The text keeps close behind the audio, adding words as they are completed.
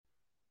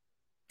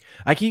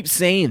I keep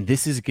saying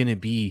this is going to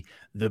be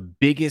the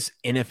biggest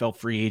NFL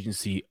free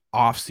agency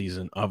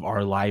offseason of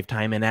our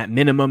lifetime, and at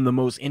minimum, the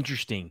most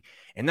interesting.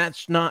 And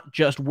that's not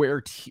just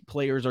where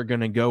players are going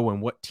to go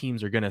and what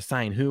teams are going to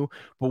sign who,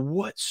 but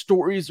what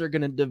stories are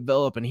going to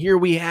develop. And here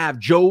we have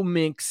Joe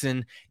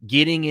Mixon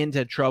getting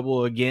into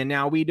trouble again.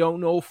 Now, we don't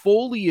know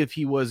fully if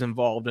he was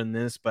involved in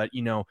this, but,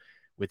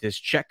 with his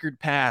checkered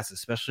past,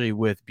 especially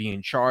with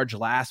being charged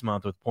last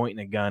month with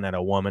pointing a gun at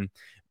a woman,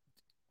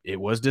 it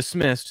was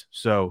dismissed.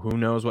 So who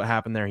knows what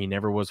happened there? He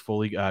never was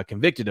fully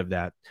convicted of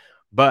that,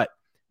 but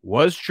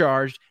was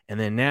charged. And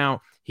then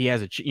now he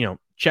has a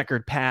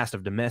checkered past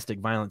of domestic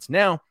violence.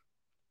 Now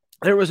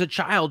there was a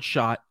child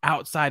shot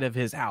outside of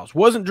his house.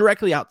 Wasn't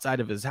directly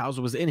outside of his house.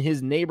 It was in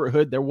his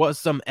neighborhood. There was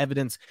some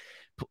evidence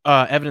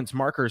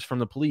markers from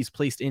the police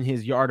placed in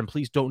his yard, and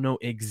police don't know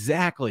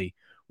exactly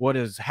what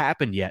has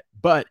happened yet.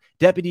 But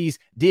deputies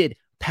did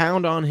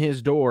pound on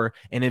his door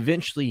and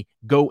eventually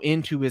go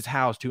into his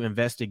house to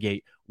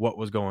investigate what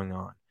was going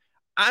on.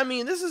 I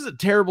mean, this is a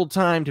terrible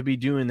time to be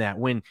doing that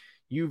when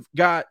you've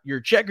got your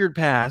checkered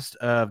past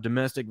of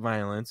domestic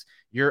violence.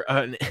 You're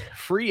a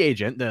free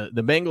agent. The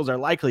Bengals are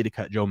likely to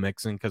cut Joe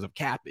Mixon because of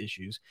cap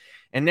issues.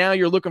 And now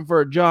you're looking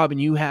for a job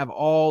and you have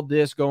all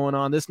this going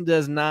on. This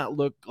does not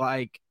look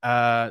like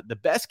the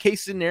best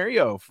case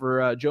scenario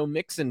for Joe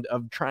Mixon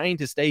of trying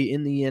to stay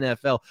in the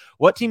NFL.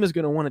 What team is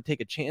going to want to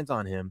take a chance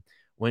on him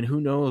when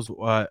who knows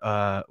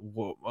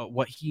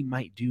what he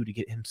might do to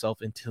get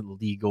himself into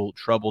legal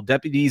trouble?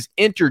 Deputies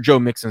enter Joe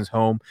Mixon's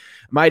home,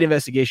 amid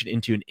investigation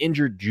into an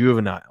injured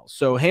juvenile.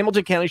 So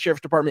Hamilton County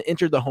Sheriff's Department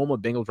entered the home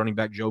of Bengals running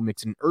back Joe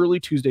Mixon early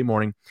Tuesday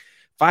morning,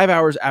 5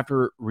 hours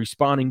after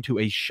responding to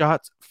a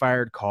shots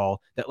fired call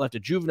that left a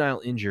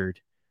juvenile injured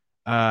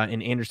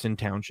in Anderson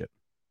Township.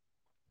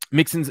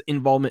 Mixon's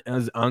involvement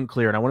is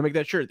unclear, and I want to make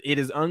that sure. It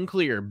is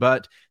unclear,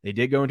 but they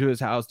did go into his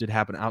house, did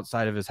happen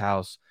outside of his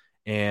house.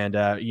 And,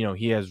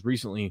 he has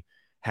recently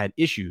had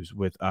issues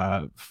with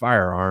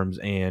firearms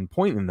and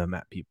pointing them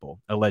at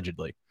people,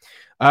 allegedly.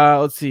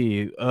 Let's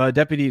see.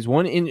 Deputies,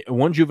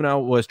 one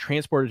juvenile was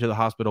transported to the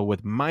hospital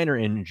with minor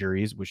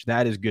injuries, which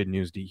that is good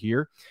news to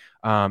hear.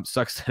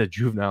 Sucks that a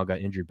juvenile got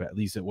injured, but at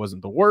least it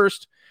wasn't the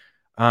worst.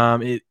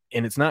 And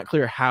it's not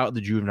clear how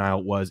the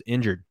juvenile was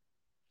injured.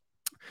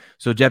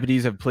 So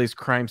deputies have placed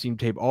crime scene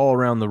tape all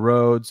around the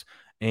roads.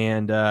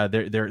 And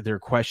they're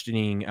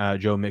questioning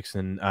Joe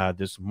Mixon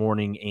this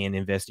morning and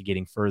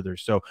investigating further.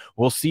 So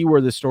we'll see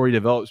where this story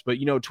develops. But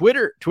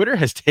Twitter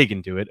has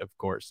taken to it, of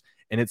course,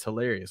 and it's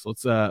hilarious.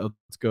 Let's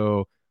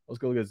go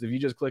look at this. If you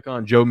just click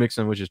on Joe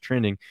Mixon, which is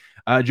trending,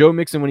 Joe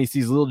Mixon when he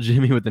sees little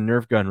Jimmy with the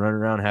Nerf gun running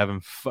around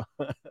having fun.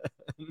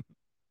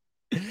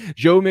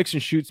 Joe Mixon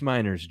shoots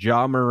minors.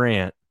 Ja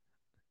Morant.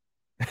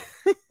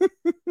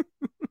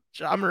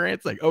 Ja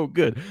Morant's like, oh,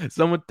 good.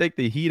 Someone take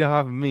the heat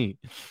off of me.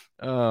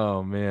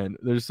 Oh, man.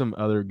 There's some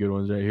other good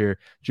ones right here.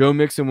 Joe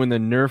Mixon when the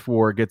Nerf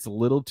war gets a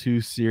little too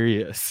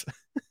serious.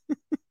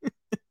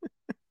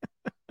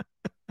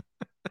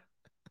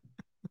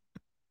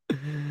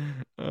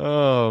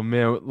 Oh,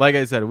 man. Like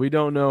I said, we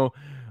don't know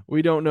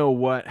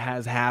what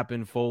has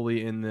happened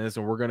fully in this,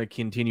 and we're going to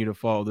continue to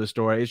follow this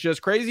story. It's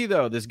just crazy,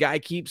 though. This guy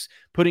keeps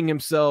putting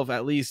himself,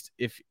 at least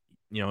if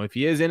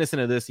he is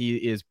innocent of this, he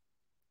is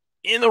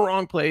in the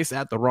wrong place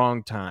at the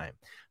wrong time.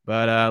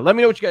 But let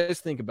me know what you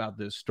guys think about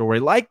this story.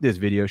 Like this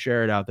video,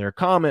 share it out there,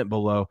 comment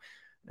below,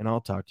 and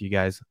I'll talk to you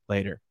guys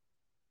later.